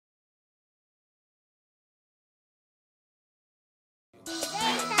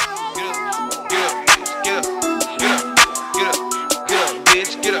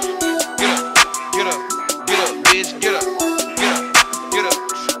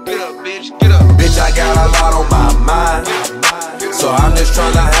bitch, get up. Bitch, I got a lot on my mind, so I'm just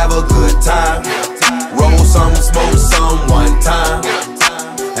tryna have a good time. Roll some, smoke some one time,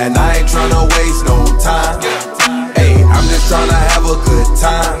 and I ain't tryna waste no time. Hey, I'm just tryna have a good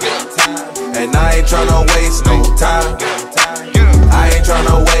time, and I ain't tryna waste no time. I ain't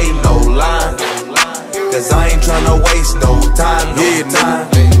tryna wait no line, cause I ain't tryna waste no time, no time.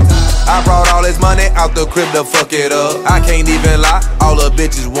 I brought all this money out the crib to fuck it up. I can't even lie, all the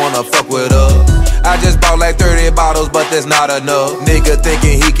bitches wanna fuck with us. I just bought like 30 bottles, but that's not enough. Nigga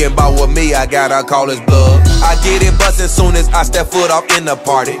thinking he can ball with me, I gotta call his bluff. I get it bustin' soon as I step foot off in the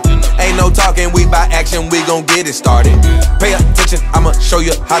party. Ain't no talking, we by action, we gon' get it started. Pay attention, I'ma show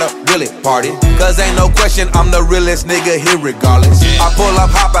you how to really party. Cause ain't no question, I'm the realest nigga here regardless. I pull up,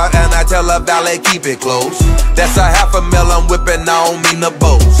 hop out, and I tell a valet keep it close. That's a $500,000 I'm whipping, I don't mean to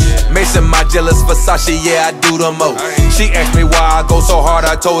boast. Mason, my jealous Versace, yeah, I do the most. She asked me why I go so hard,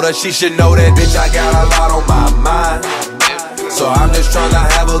 I told her she should know that. Bitch, I got a lot on my mind, so I'm just tryna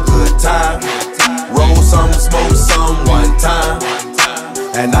have a good time. Roll some, smoke some one time,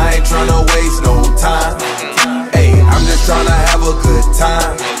 and I ain't tryna waste no time. Hey, I'm just tryna have a good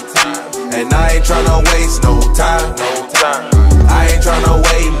time, and I ain't tryna waste no time. I ain't tryna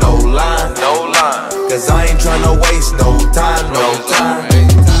wait no line, cause I ain't tryna waste no time,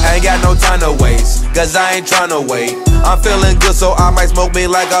 I ain't got no time to waste, cause I ain't tryna wait. I'm feeling good, so I might smoke me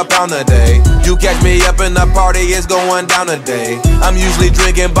like a pound a day. You catch me up in the party, it's going down today. I'm usually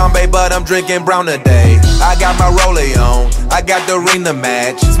drinking Bombay, but I'm drinking brown today. I got my rollie on, I got the ring to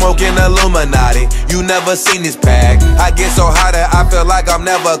match. Smoking Illuminati, you never seen this pack. I get so hot that I feel like I'm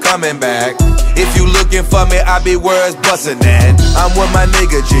never coming back. If you looking for me, I be where it's bustin' at. I'm with my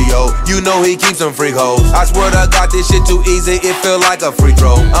nigga Gio, you know he keeps some freak hoes. I swear to God, this shit too easy, it feel like a free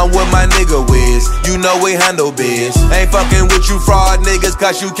throw. I'm with my nigga Wiz, you know we handle biz. Ain't fucking with you fraud niggas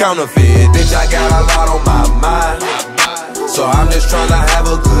cause you counterfeit. Bitch, I got a lot on my mind, so I'm just tryna have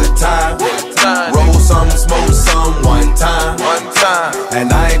a good time. Roll some, smoke some one time,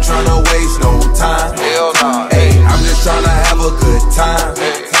 and I ain't tryna waste no time. Hey, I'm just tryna